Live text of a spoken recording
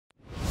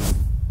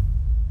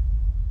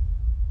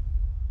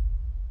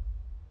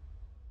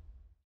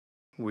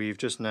We've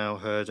just now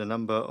heard a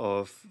number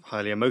of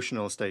highly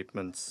emotional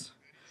statements,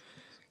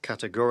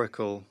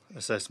 categorical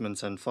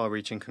assessments and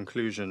far-reaching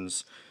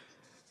conclusions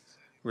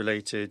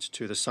related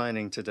to the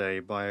signing today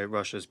by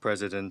Russia's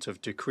president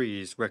of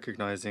decrees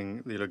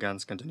recognizing the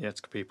Luhansk and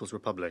Donetsk People's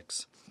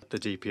Republics. The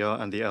DPR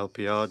and the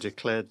LPR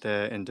declared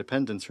their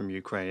independence from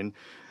Ukraine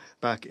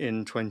back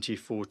in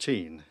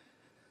 2014.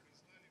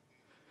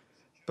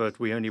 But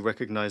we only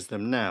recognize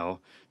them now,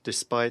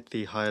 despite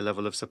the high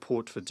level of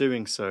support for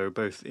doing so,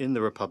 both in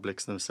the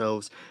republics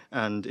themselves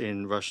and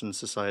in Russian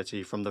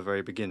society from the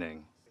very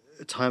beginning.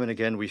 Time and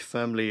again, we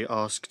firmly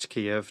asked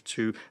Kiev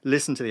to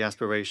listen to the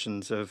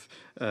aspirations of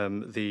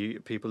the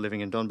people living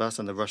in Donbass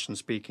and the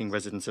Russian-speaking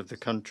residents of the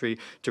country,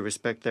 to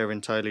respect their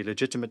entirely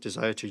legitimate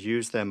desire to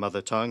use their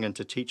mother tongue and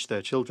to teach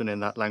their children in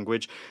that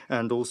language,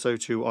 and also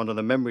to honor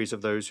the memories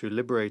of those who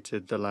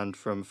liberated the land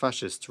from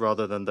fascists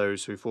rather than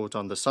those who fought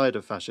on the side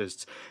of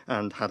fascists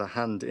and had a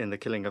hand in the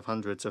killing of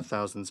hundreds of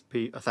thousands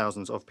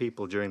of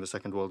people during the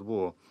Second World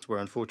War. Were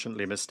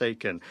unfortunately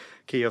mistaken.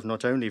 Kiev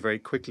not only very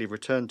quickly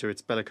returned to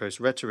its bellicose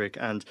rhetoric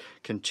and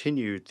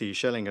continued the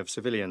shelling of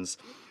civilians,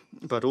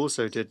 but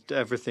also did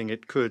everything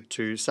it could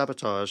to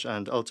sabotage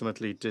and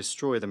ultimately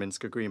destroy the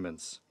Minsk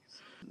agreements.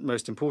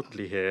 Most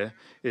importantly here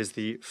is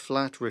the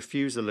flat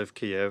refusal of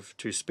Kiev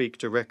to speak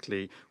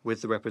directly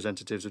with the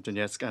representatives of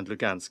Donetsk and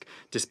Lugansk,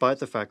 despite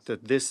the fact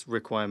that this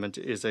requirement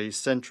is a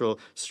central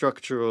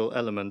structural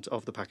element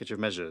of the package of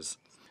measures.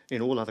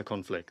 In all other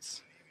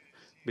conflicts,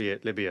 be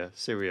it Libya,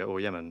 Syria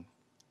or Yemen,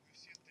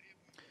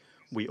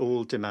 we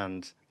all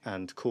demand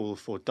and call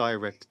for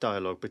direct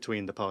dialogue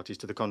between the parties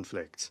to the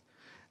conflict.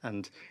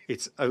 And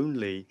it's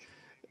only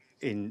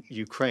in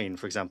Ukraine,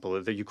 for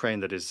example, the Ukraine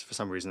that is for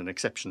some reason an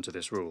exception to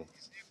this rule.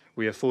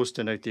 We are forced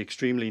to note the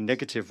extremely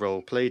negative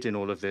role played in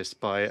all of this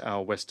by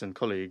our Western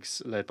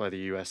colleagues led by the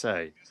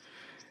USA.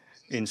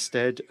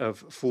 Instead of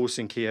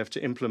forcing Kiev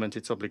to implement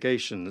its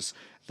obligations,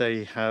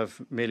 they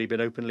have merely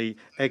been openly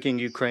egging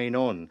Ukraine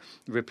on,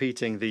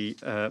 repeating the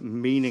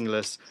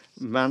meaningless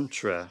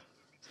mantra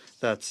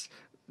that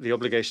the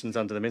obligations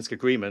under the Minsk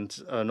Agreement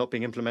are not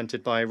being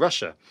implemented by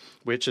Russia,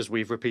 which, as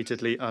we've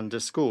repeatedly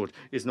underscored,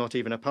 is not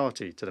even a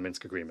party to the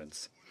Minsk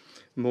Agreements.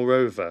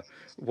 Moreover,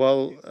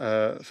 while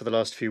for the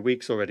last few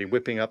weeks already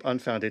whipping up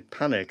unfounded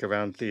panic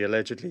around the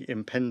allegedly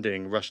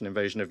impending Russian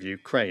invasion of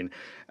Ukraine,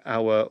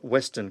 our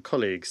Western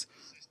colleagues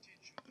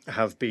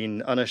have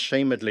been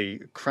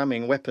unashamedly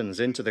cramming weapons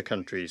into the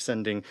country,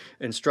 sending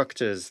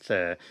instructors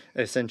there,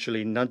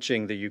 essentially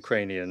nudging the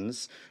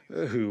Ukrainians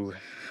who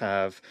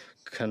have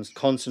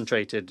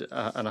concentrated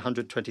an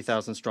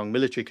 120,000 strong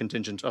military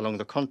contingent along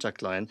the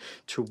contact line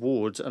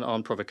towards an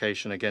armed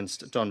provocation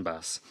against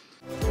Donbass.